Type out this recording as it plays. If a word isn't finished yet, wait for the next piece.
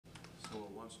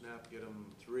one snap, get him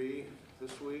 3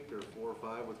 this week, or 4 or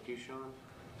 5 with Keyshawn?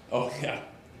 Oh, yeah.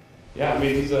 Yeah, I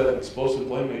mean, he's an explosive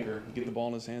playmaker. Get the ball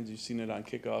in his hands. You've seen it on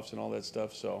kickoffs and all that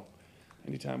stuff. So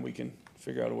anytime we can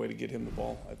figure out a way to get him the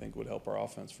ball, I think would help our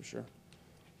offense for sure.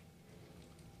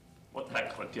 What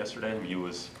that clicked yesterday, I mean, it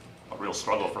was a real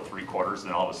struggle for 3 quarters,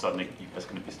 and then all of a sudden you guys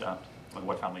couldn't be stopped. Like,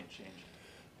 what finally changed?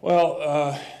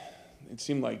 Well, it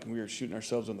seemed like we were shooting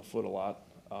ourselves in the foot a lot,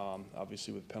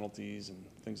 obviously with penalties and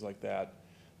things like that.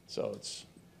 So it's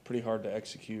pretty hard to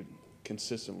execute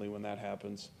consistently when that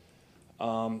happens.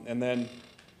 And then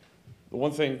the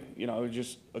one thing, it was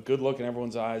just a good look in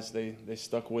everyone's eyes. They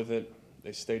stuck with it.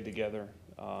 They stayed together.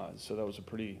 So that was a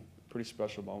pretty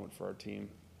special moment for our team,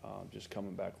 just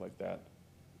coming back like that.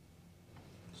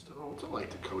 What's it like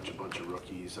to coach a bunch of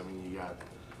rookies? I mean, you got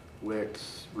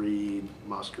Wicks, Reed,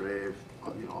 Musgrave,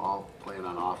 all playing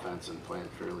on offense and playing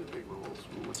fairly big roles.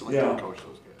 What's it like to coach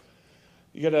those guys?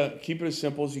 You got to keep it as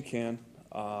simple as you can.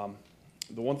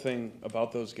 The one thing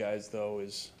about those guys, though,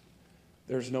 is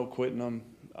there's no quitting them.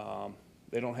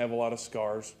 They don't have a lot of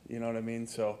scars, you know what I mean?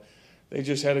 So they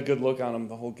just had a good look on them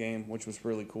the whole game, which was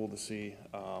really cool to see.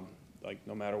 Like,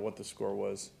 no matter what the score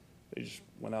was, they just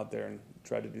went out there and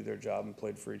tried to do their job and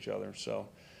played for each other. So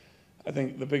I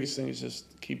think the biggest thing is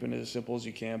just keeping it as simple as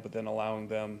you can, but then allowing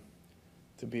them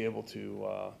to be able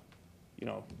to,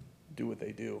 do what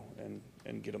they do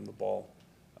and get them the ball.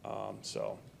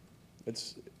 So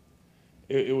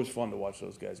it was fun to watch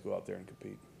those guys go out there and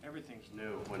compete. Everything's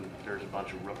new when there's a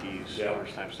bunch of rookies, Yeah.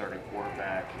 first time starting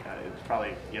quarterback. It's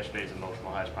probably, yesterday's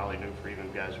emotional high is probably new for even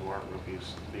guys who aren't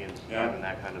rookies having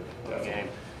that kind of game.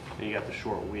 Then you got the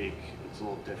short week. It's a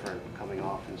little different coming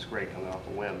off, and it's great coming off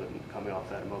the win, but coming off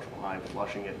that emotional high,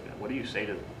 flushing it. What do you say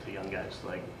to young guys?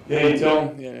 Like, yeah, you tell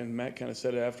them, and Matt kind of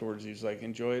said it afterwards. He's like,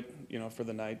 enjoy it, for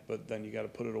the night, but then you got to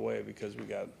put it away because we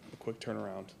got a quick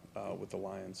turnaround with the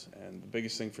Lions. And the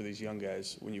biggest thing for these young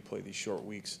guys when you play these short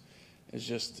weeks is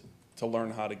just to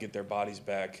learn how to get their bodies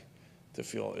back to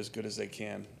feel as good as they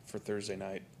can for Thursday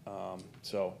night.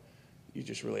 So you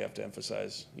just really have to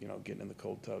emphasize, getting in the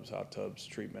cold tubs, hot tubs,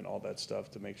 treatment, all that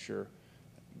stuff to make sure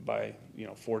by,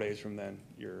 4 days from then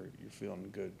you're feeling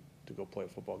good to go play a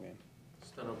football game.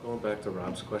 Stenavich, going back to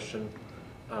Rob's question,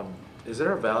 is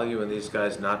there a value in these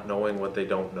guys not knowing what they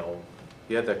don't know?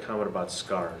 You had that comment about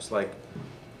scars. Like,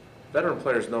 veteran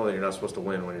players know that you're not supposed to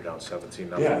win when you're down 17-0 in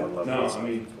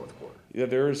the fourth quarter. Yeah,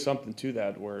 there is something to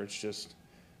that where it's just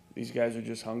these guys are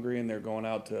just hungry and they're going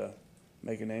out to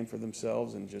make a name for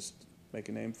themselves and just make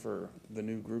a name for the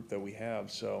new group that we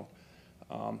have. So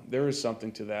there is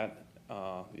something to that,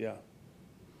 yeah.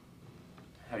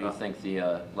 How do you think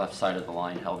the left side of the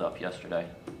line held up yesterday?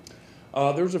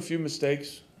 There was a few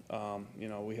mistakes.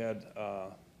 We had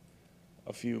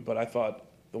a few, but I thought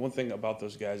the one thing about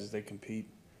those guys is they compete.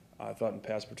 I thought in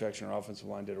pass protection, our offensive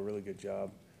line did a really good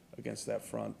job against that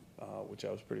front, which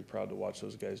I was pretty proud to watch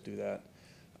those guys do that.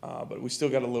 But we still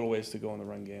got a little ways to go in the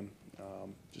run game,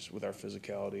 just with our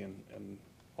physicality and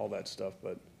all that stuff.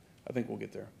 But I think we'll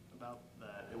get there. about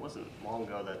that, it wasn't long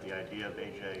ago that the idea of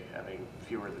AJ having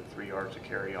fewer than 3 yards to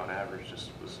carry on average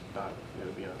just was not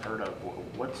going to be unheard of.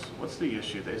 What's the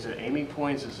issue? Is it aiming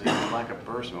points? Is it lack of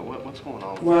burst? What's going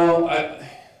on? Well,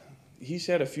 he's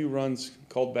had a few runs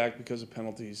called back because of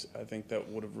penalties. I think that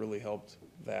would have really helped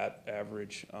that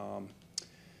average.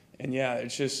 And yeah,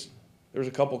 it's just there's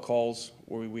a couple calls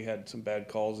where we had some bad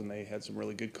calls and they had some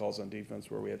really good calls on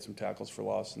defense where we had some tackles for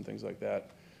loss and things like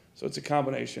that. So it's a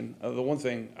combination. The one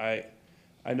thing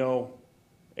I know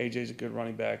AJ's a good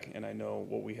running back and I know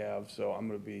what we have, so I'm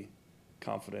going to be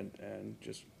confident and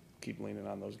just keep leaning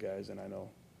on those guys, and I know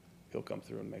he'll come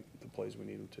through and make the plays we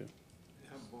need him to.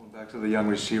 Going back to the young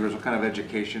receivers, what kind of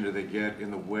education do they get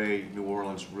in the way New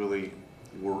Orleans really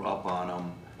were up on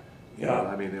them? Yeah.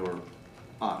 I mean, they were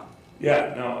on them.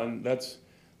 Yeah, no, and that's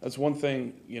one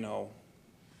thing,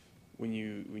 when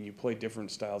you play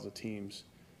different styles of teams,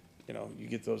 you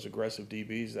get those aggressive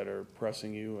DBs that are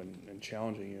pressing you and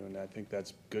challenging you, and I think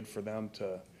that's good for them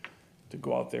to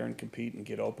go out there and compete and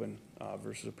get open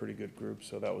versus a pretty good group.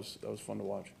 So that was fun to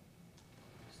watch.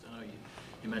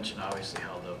 You mentioned obviously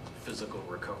how the physical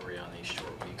recovery on these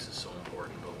short weeks is so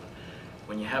important, but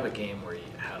when you have a game where you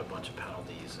had a bunch of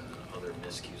penalties and other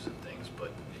miscues and things,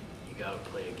 but you got to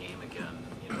play a game again,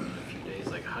 in a few days,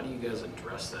 like how do you guys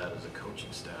address that as a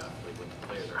coaching staff, like with the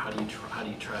players, or how do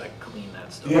you try to clean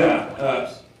that stuff up?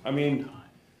 Yeah, I mean,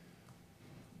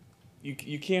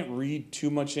 you can't read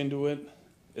too much into it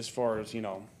as far as,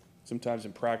 sometimes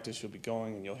in practice you'll be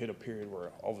going and you'll hit a period where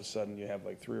all of a sudden you have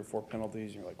like 3 or 4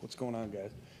 penalties and you're like, what's going on,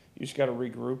 guys? You just got to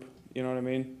regroup, you know what I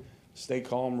mean? Stay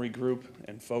calm, regroup,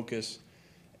 and focus.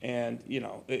 And,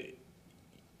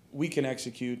 we can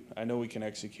execute. I know we can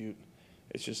execute.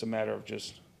 It's just a matter of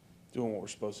just doing what we're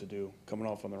supposed to do, coming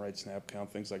off on the right snap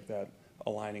count, things like that,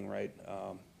 aligning right.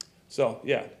 So,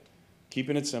 yeah,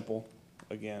 keeping it simple,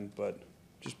 again, but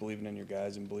just believing in your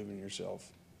guys and believing in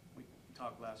yourself. We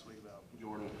talked last week about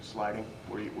Jordan sliding.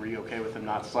 Were you okay with him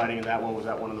not sliding in that one? Was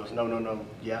that one of those no,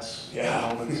 yes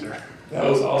moments? Or? That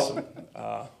was awesome.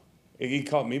 He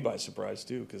caught me by surprise,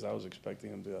 too, because I was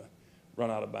expecting him to run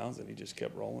out of bounds, and he just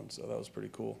kept rolling, so that was pretty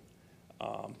cool.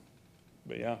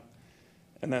 But, yeah.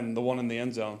 And then the one in the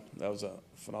end zone, that was a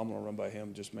phenomenal run by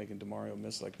him, just making DeMario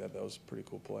miss like that. That was a pretty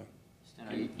cool play.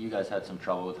 You guys had some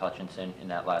trouble with Hutchinson in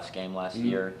that last game last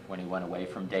year when he went away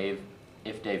from Dave.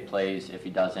 If Dave plays, if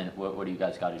he doesn't, what do you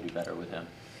guys got to do better with him?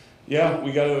 Yeah,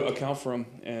 we got to account for him,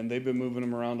 and they've been moving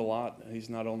him around a lot. He's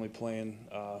not only playing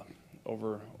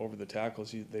over the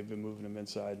tackles, they've been moving him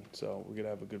inside, so we're going to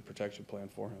have a good protection plan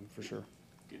for him, for sure.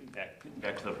 Getting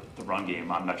back to the run game,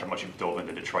 I'm not sure how much you've dove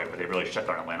into Detroit, but they really shut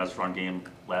down Atlanta's run game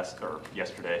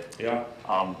yesterday. Yeah.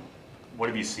 What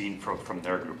have you seen from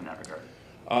their group in that regard?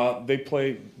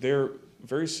 They're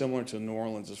very similar to New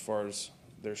Orleans as far as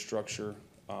their structure.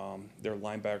 Their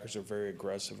linebackers are very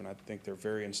aggressive, and I think they're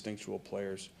very instinctual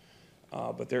players.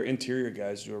 But their interior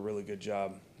guys do a really good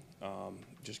job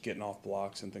just getting off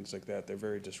blocks and things like that. They're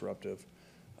very disruptive.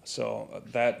 So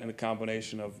that and a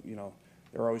combination of,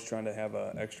 they're always trying to have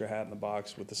an extra hat in the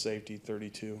box with the safety,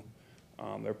 32.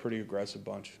 They're a pretty aggressive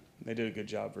bunch. They did a good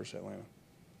job versus Atlanta.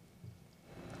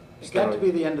 It got to be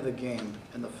the end of the game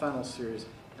in the final series,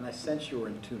 and I sensed you were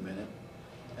in 2 minutes.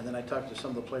 And then I talked to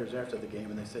some of the players after the game,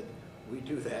 and they said, we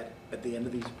do that at the end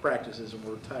of these practices, and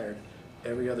we're tired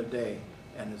every other day.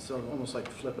 And it's sort of almost like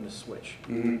flipping a switch.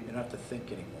 You don't have to think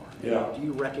anymore. Yeah. Do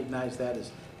you recognize that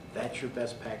as that's your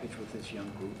best package with this young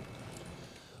group?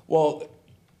 Well,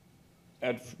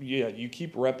 you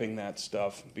keep repping that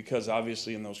stuff because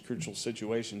obviously in those crucial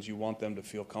situations you want them to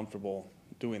feel comfortable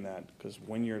doing that, because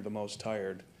when you're the most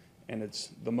tired and it's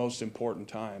the most important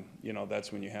time,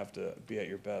 that's when you have to be at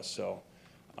your best. So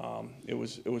it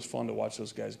was fun to watch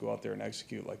those guys go out there and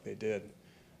execute like they did,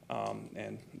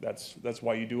 and that's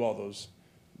why you do all those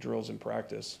drills in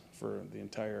practice for the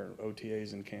entire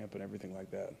OTAs in camp and everything like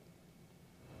that.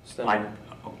 Go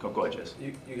ahead, Jess.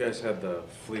 You guys had the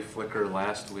flea flicker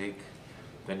last week,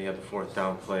 then you had the 4th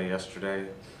down play yesterday.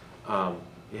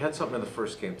 You had something in the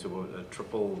first game too, a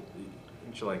triple,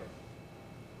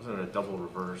 wasn't it a double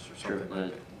reverse or something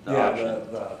like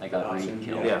that? I got option,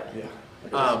 killed. Yeah.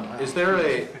 Is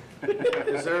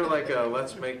there like a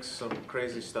let's make some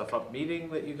crazy stuff up meeting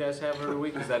that you guys have every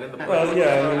week? Is that in the plan? Well,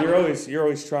 yeah, I mean, you're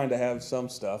always trying to have some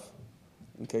stuff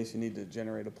in case you need to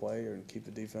generate a play or keep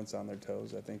the defense on their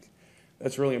toes. I think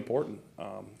that's really important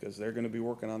because they're going to be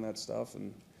working on that stuff,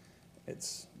 and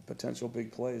it's potential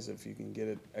big plays if you can get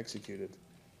it executed.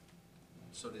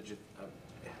 So did you,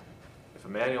 if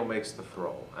Emmanuel makes the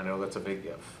throw, I know that's a big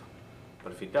if,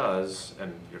 but if he does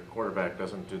and your quarterback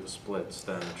doesn't do the splits,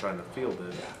 then trying to field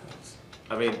it,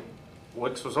 I mean,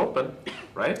 Wicks was open,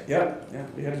 right? Yeah,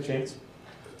 we had a chance.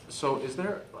 So is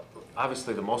there,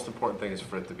 obviously the most important thing is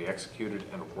for it to be executed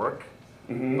and work,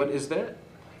 but is there,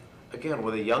 again,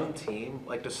 with a young team,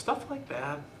 like does stuff like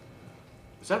that,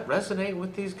 does that resonate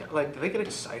with these guys? Like, do they get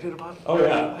excited about it? Oh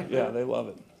yeah, like yeah, that? they love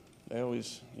it. They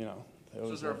always, they always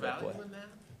So is there a love that value play. in that?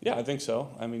 Yeah, I think so.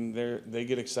 I mean, they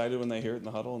get excited when they hear it in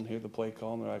the huddle and hear the play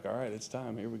call, and they're like, all right, it's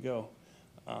time, here we go.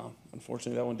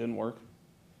 Unfortunately, that one didn't work.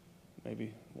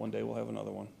 Maybe one day we'll have another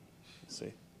one. Let's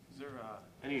see. Is there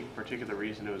any particular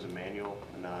reason it was Emmanuel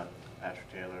and not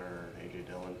Patrick Taylor or A.J.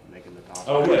 Dillon making the top?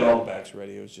 Oh, we had all the backs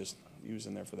ready. It was just, he was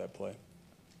in there for that play.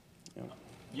 Yeah.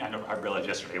 Yeah, I know. I realized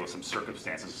yesterday with some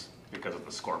circumstances because of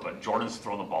the score, but Jordan's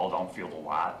throwing the ball downfield a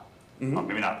lot.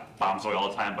 Maybe not bombs away all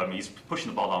the time, but I mean, he's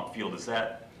pushing the ball downfield. Is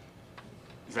that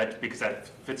because that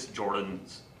fits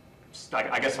Jordan's?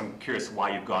 I guess I'm curious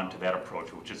why you've gone to that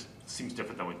approach, which seems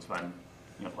different than what's been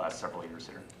the last several years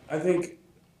here. I think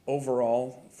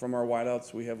overall, from our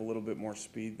wideouts, we have a little bit more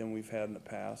speed than we've had in the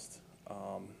past.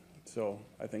 So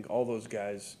I think all those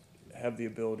guys have the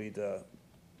ability to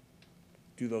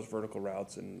do those vertical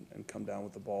routes and come down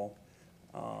with the ball.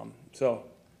 So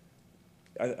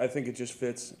I think it just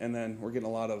fits. And then we're getting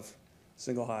a lot of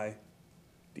single high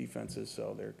defenses,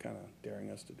 so they're kind of daring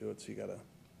us to do it. So you got to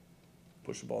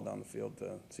push the ball down the field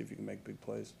to see if you can make big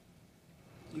plays.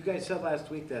 You guys said last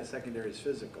week that secondary is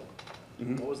physical.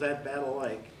 What was that battle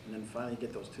like? And then finally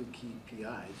get those 2 key PIs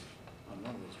on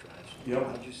one of those drives. Yep.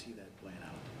 How'd you see that playing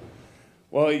out?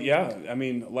 Well, yeah, I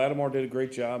mean, Lattimore did a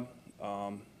great job.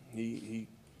 He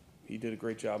he did a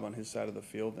great job on his side of the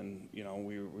field, and, you know,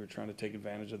 we were trying to take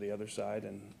advantage of the other side,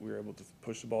 and we were able to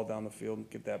push the ball down the field and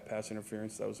get that pass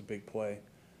interference. That was a big play.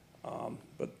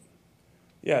 But,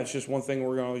 yeah, it's just one thing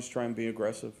we're going to always try and be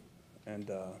aggressive and,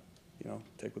 you know,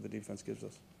 take what the defense gives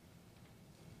us.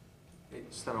 Hey,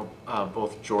 Steno,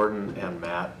 both Jordan and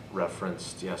Matt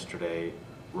referenced yesterday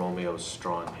Romeo's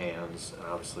strong hands, and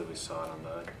obviously we saw it on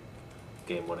the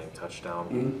game-winning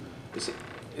touchdown.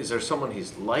 Is there someone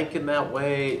he's like in that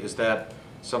way? Is that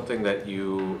something that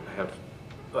you have,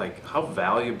 like, how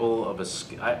valuable of a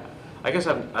skill? I guess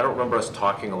I don't remember us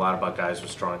talking a lot about guys with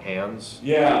strong hands.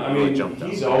 Yeah, I Really mean, jumped out.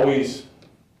 he's always,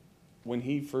 when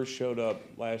he first showed up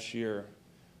last year,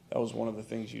 that was one of the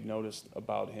things you noticed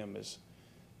about him is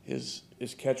his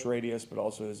catch radius, but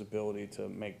also his ability to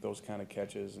make those kind of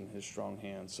catches and his strong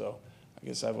hands. So I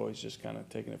guess I've always just kind of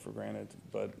taken it for granted.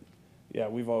 But, yeah,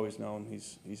 we've always known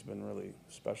he's been really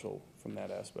special from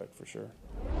that aspect for sure.